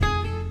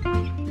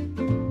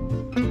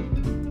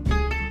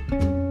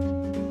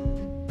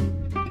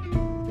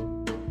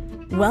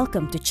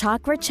Welcome to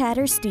Chakra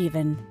Chatter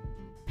Stephen,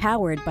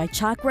 powered by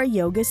Chakra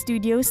Yoga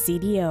Studio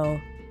CDO.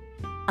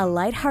 A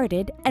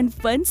lighthearted and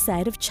fun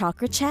side of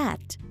Chakra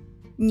Chat.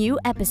 New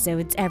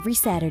episodes every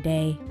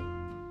Saturday.